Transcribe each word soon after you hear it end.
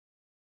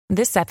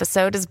This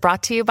episode is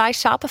brought to you by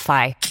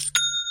Shopify.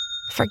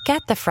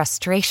 Forget the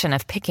frustration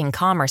of picking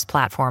commerce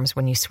platforms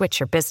when you switch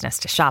your business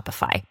to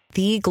Shopify,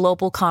 the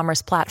global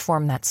commerce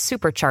platform that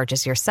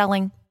supercharges your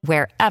selling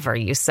wherever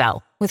you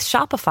sell. With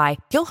Shopify,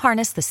 you'll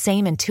harness the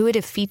same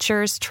intuitive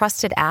features,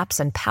 trusted apps,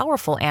 and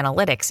powerful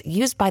analytics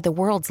used by the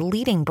world's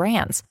leading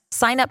brands.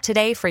 Sign up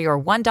today for your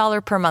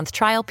 $1 per month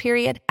trial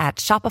period at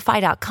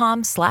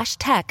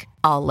shopify.com/tech,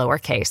 all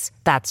lowercase.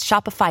 That's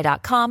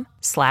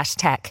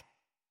shopify.com/tech.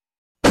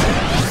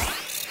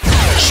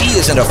 She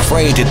isn't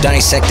afraid to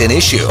dissect an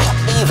issue,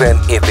 even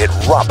if it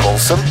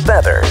ruffles some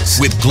feathers.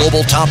 With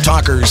Global Top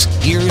Talkers,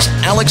 here's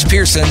Alex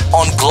Pearson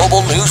on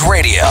Global News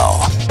Radio.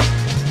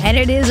 And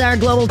it is our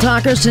Global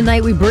Talkers.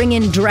 Tonight we bring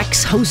in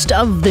Drex, host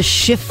of The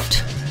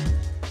Shift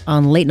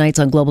on late nights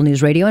on Global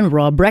News Radio, and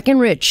Rob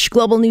Breckenridge,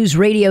 Global News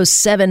Radio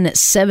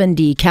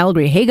 770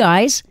 Calgary. Hey,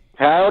 guys.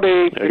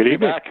 Howdy. Good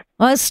evening.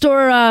 Well, this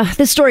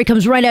story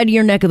comes right out of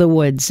your neck of the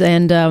woods,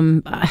 and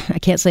I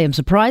can't say I'm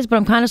surprised, but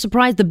I'm kind of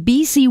surprised. The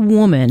BC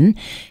woman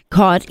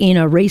caught in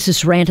a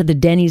racist rant at the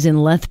Denny's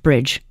in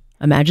Lethbridge.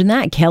 Imagine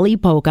that. Kelly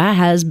Polka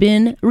has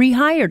been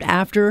rehired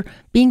after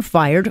being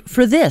fired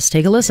for this.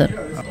 Take a listen.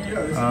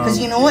 Because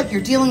you know what?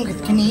 You're dealing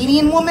with a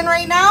Canadian woman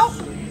right now,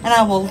 and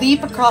I will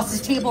leap across this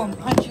table and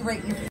punch you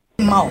right in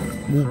your mouth.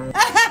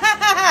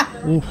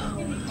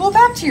 Go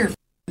back to your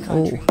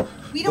country.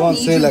 We don't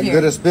need say you like here.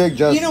 that is big,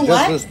 just, you know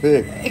just what?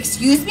 respect.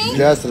 Excuse me?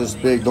 Just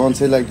respect. Don't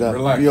say like that.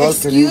 Relax. We all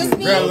Excuse Canadian.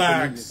 me?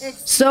 Relax.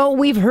 So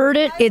we've heard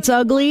it. It's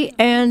ugly,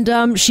 and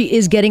she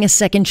is getting a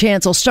second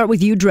chance. I'll start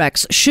with you,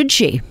 Drex. Should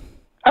she?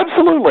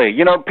 Absolutely.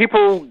 You know,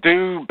 people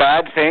do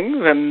bad things,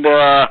 and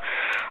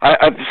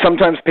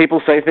sometimes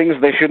people say things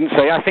they shouldn't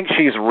say. I think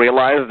she's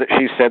realized that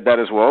she said that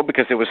as well,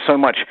 because there was so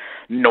much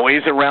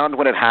noise around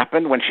when it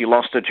happened, when she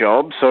lost her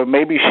job. So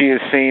maybe she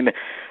has seen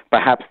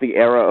perhaps the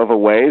error of her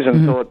ways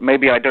and thought,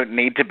 maybe I don't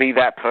need to be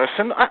that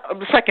person.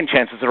 Second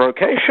chances are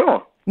okay,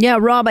 sure. Yeah,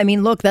 Rob, I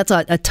mean, look, that's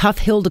a tough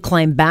hill to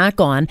climb back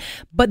on.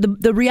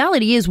 But the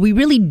reality is we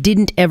really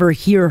didn't ever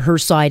hear her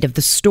side of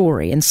the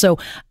story. And so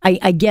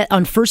I get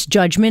on first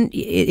judgment,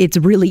 it's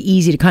really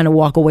easy to kind of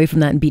walk away from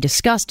that and be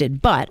disgusted.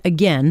 But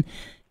again,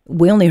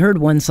 we only heard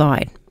one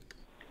side.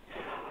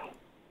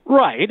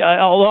 Right.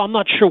 Although I'm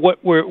not sure what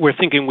we're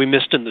thinking we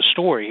missed in the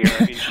story here.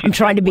 I mean, I'm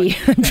trying to be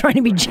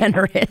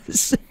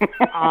generous.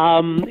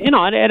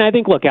 And I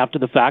think, look, after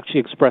the fact, she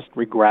expressed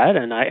regret,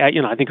 and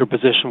I think her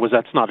position was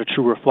that's not a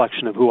true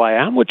reflection of who I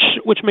am, which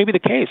may be the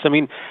case. I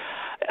mean,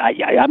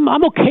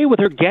 I'm okay with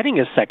her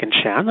getting a second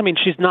chance. I mean,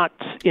 she's not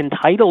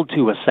entitled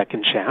to a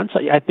second chance.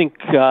 I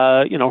think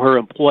her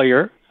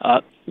employer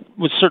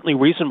was certainly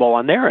reasonable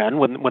on their end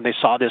when they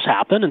saw this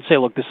happen and say,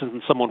 look, this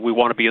isn't someone we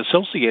want to be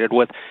associated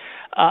with.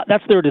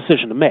 That's their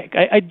decision to make.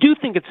 I do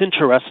think it's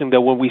interesting, though,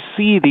 when we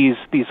see these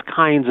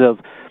kinds of,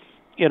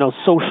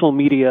 social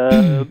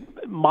media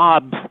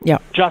mob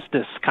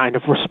justice kind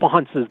of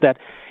responses that,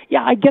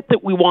 I get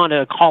that we want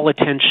to call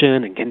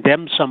attention and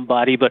condemn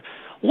somebody, but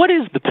what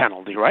is the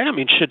penalty, right? I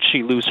mean, should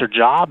she lose her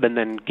job and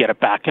then get it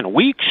back in a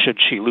week?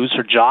 Should she lose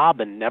her job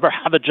and never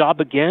have a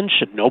job again?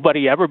 Should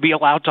nobody ever be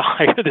allowed to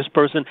hire this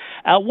person?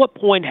 At what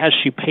point has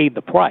she paid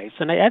the price?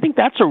 And I think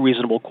that's a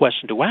reasonable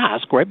question to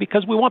ask, right?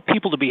 Because we want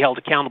people to be held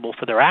accountable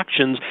for their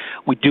actions.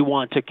 We do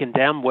want to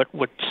condemn what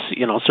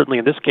certainly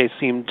in this case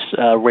seemed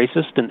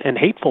racist and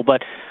hateful,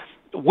 but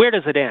where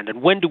does it end,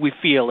 and when do we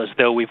feel as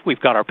though we've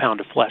got our pound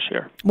of flesh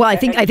here? Well, I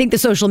think the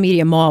social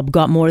media mob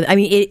got more. I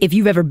mean, if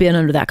you've ever been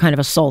under that kind of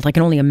assault, I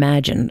can only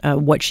imagine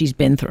what she's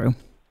been through.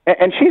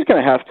 And she's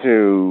going to have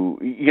to,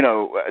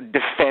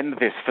 defend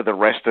this for the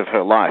rest of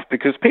her life,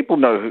 because people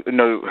know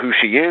who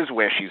she is,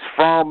 where she's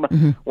from,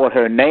 what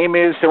her name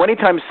is. So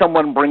anytime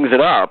someone brings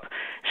it up,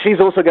 she's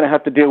also going to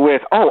have to deal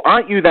with,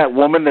 aren't you that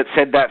woman that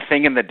said that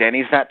thing in the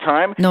Denny's that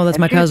time? No, that's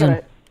my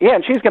cousin.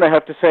 And she's going to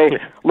have to say,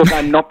 look,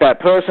 I'm not that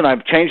person.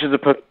 I've changed as a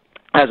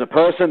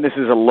person. This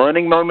is a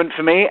learning moment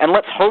for me. And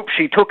let's hope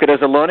she took it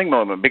as a learning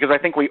moment, because I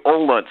think we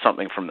all learned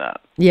something from that.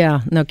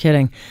 Yeah, no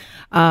kidding.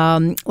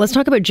 Let's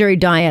talk about Jerry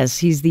Dias.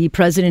 He's the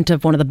president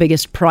of one of the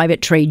biggest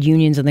private trade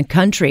unions in the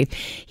country.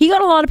 He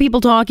got a lot of people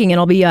talking, and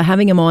I'll be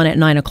having him on at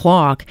 9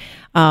 o'clock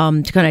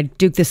to kind of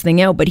duke this thing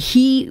out. But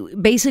he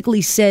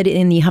basically said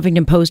in the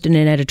Huffington Post in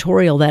an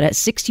editorial that at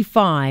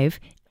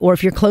 65, or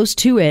if you're close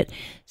to it,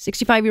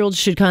 65-year-olds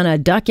should kind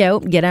of duck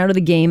out, get out of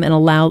the game, and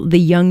allow the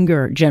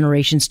younger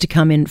generations to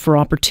come in for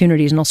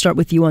opportunities. And I'll start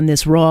with you on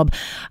this, Rob.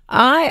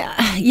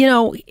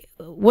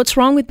 What's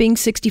wrong with being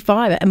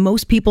 65? And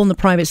most people in the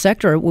private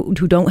sector who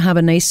don't have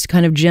a nice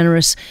kind of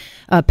generous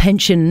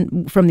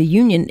pension from the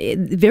union,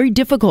 very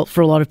difficult for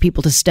a lot of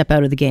people to step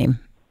out of the game.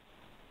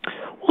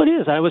 Well, it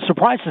is. I was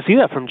surprised to see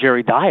that from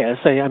Jerry Dias.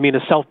 I mean,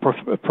 a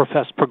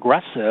self-professed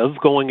progressive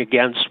going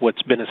against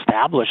what's been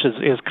established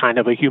is kind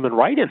of a human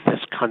right in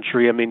this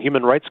country. I mean,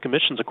 human rights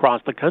commissions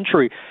across the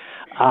country,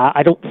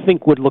 I don't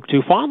think would look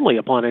too fondly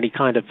upon any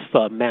kind of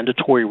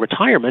mandatory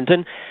retirement.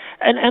 And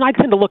I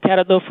tend to look at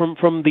it, though,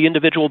 from the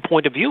individual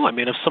point of view. I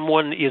mean, if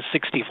someone is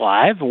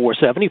 65 or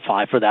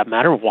 75, for that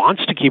matter,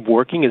 wants to keep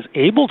working, is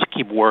able to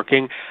keep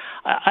working,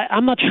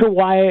 I'm not sure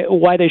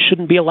why they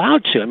shouldn't be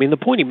allowed to. I mean, the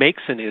point he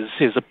makes in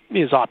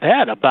his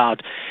op-ed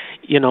about,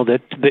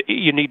 that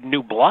you need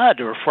new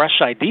blood or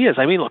fresh ideas.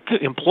 I mean, look,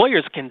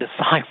 employers can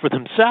decide for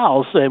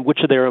themselves which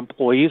of their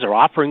employees are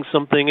offering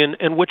something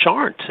and which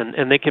aren't,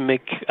 and they can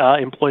make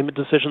employment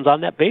decisions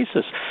on that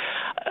basis.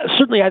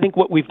 Certainly, I think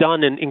what we've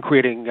done in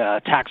creating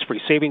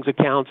tax-free savings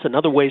accounts and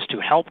other ways to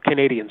help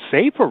Canadians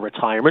save for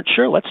retirement,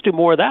 sure, let's do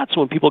more of that.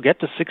 So when people get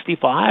to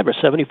 65 or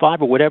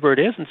 75 or whatever it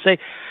is and say,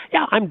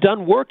 yeah, I'm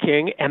done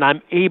working and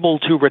I'm able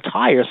to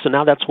retire, so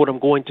now that's what I'm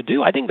going to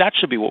do. I think that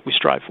should be what we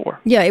strive for.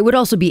 Yeah, it would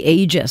also be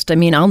ageist. I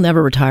mean, I'll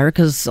never retire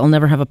because I'll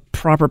never have a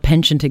proper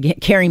pension to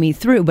carry me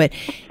through. But,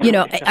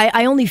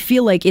 I only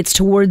feel like it's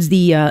towards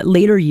the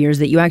later years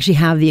that you actually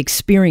have the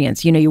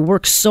experience. You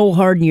work so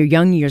hard in your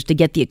young years to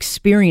get the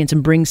experience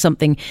and bring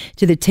something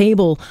to the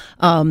table,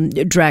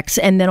 Drex,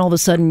 and then all of a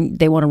sudden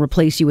they want to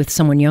replace you with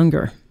someone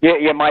younger.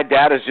 Yeah, my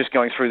dad is just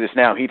going through this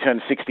now. He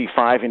turned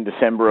 65 in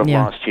December of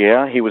last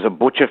year. He was a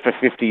butcher for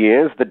 50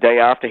 years. The day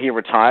after he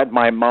retired,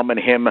 my mum and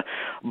him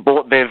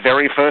bought their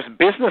very first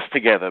business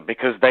together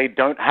because they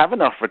don't have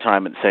enough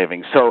retirement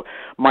savings. So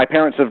my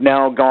parents have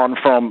now gone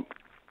from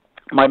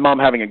my mum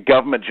having a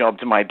government job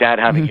to my dad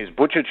having his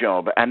butcher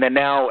job, and they're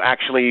now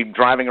actually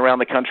driving around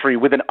the country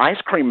with an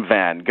ice cream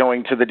van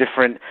going to the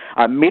different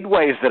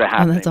midways that are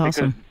happening. That's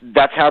awesome. Because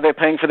that's how they're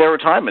paying for their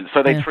retirement.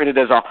 So they treat it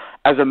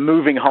as a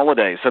moving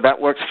holiday. So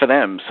that works for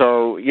them.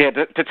 So yeah,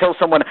 to tell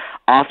someone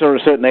after a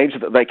certain age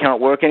that they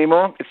can't work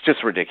anymore, it's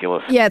just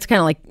ridiculous. Yeah, it's kind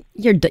of like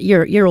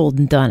you're old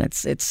and done.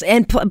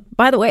 And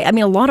by the way, I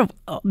mean, a lot of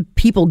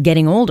people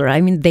getting older,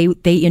 I mean,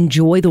 they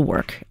enjoy the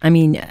work. I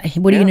mean,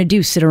 what are you going to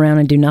do? Sit around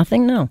and do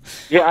nothing? No.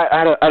 Yeah, I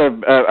had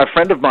a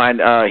friend of mine,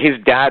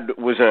 his dad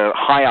was a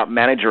high-up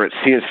manager at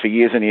Sears for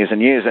years and years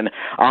and years, and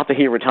after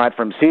he retired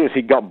from Sears,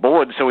 he got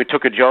bored, so he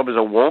took a job as a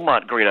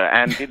Walmart greeter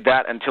and did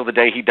that until the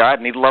day he died,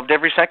 and he loved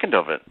every second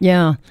of it.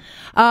 Yeah.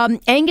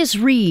 Angus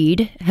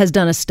Reid has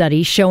done a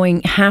study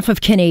showing half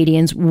of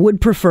Canadians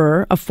would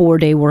prefer a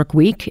 4-day work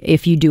week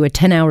if you do a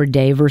 10-hour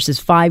day versus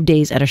 5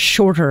 days at a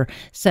shorter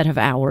set of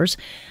hours.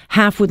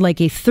 Half would like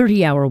a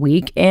 30-hour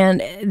week.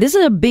 And this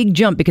is a big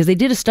jump because they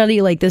did a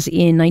study like this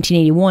in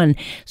 1981.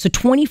 So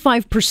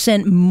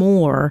 25%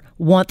 more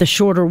want the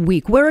shorter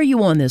week. Where are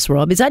you on this,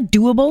 Rob? Is that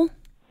doable?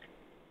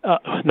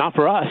 Not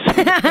for us.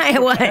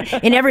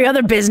 In every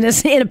other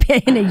business, in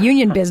a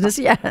union business,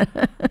 yeah.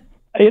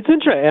 It's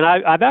interesting, and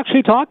I've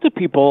actually talked to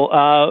people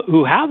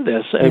who have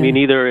this. I mean,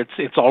 either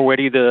it's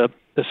already the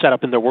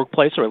setup in their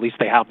workplace, or at least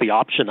they have the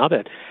option of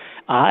it.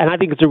 And I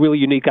think it's a really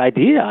unique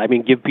idea. I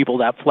mean, give people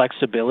that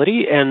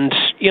flexibility, and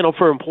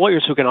for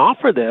employers who can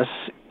offer this,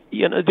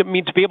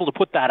 to be able to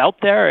put that out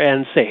there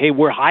and say, hey,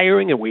 we're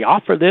hiring and we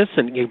offer this,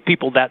 and give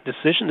people that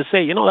decision to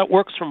say, that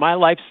works for my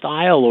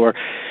lifestyle, or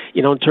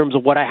in terms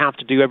of what I have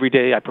to do every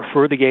day, I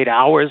prefer the 8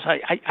 hours.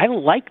 I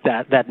like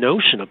that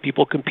notion of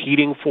people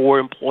competing for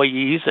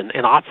employees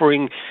and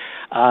offering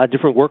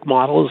different work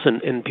models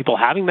and people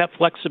having that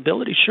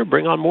flexibility. Sure,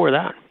 bring on more of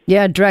that.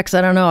 Yeah, Drex,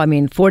 I don't know. I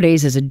mean, 4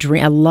 days is a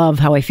dream. I love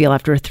how I feel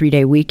after a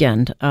 3-day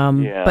weekend.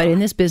 But in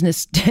this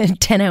business,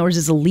 10 hours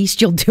is the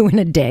least you'll do in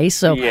a day.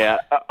 So yeah,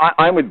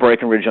 I'm with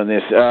Breckenridge on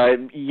this.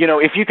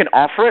 If you can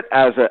offer it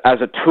as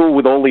a tool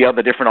with all the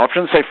other different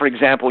options, say, for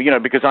example,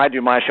 because I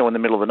do my show in the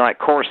middle of the night,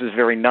 Chorus is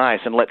very nice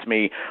and lets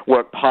me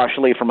work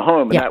partially from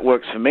home, and that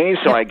works for me.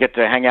 So I get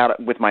to hang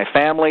out with my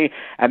family,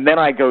 and then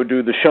I go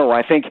do the show.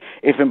 I think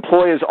if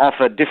employers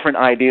offer different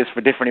ideas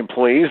for different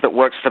employees that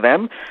works for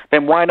them,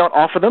 then why not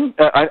offer them?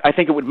 I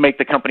think it would make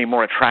the company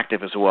more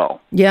attractive as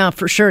well. Yeah,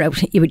 for sure.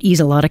 It would ease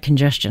a lot of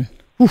congestion.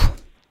 Whew. A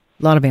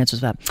lot of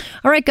answers to that.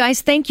 All right,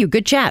 guys. Thank you.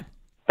 Good chat.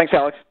 Thanks,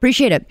 Alex.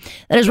 Appreciate it.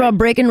 That is Rob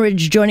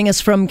Breckenridge joining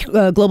us from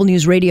Global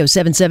News Radio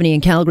 770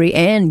 in Calgary,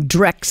 and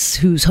Drex,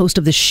 who's host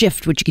of The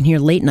Shift, which you can hear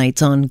late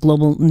nights on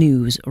Global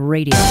News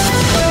Radio.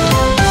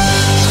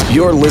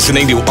 You're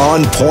listening to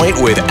On Point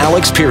with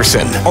Alex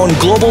Pearson on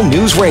Global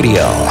News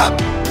Radio.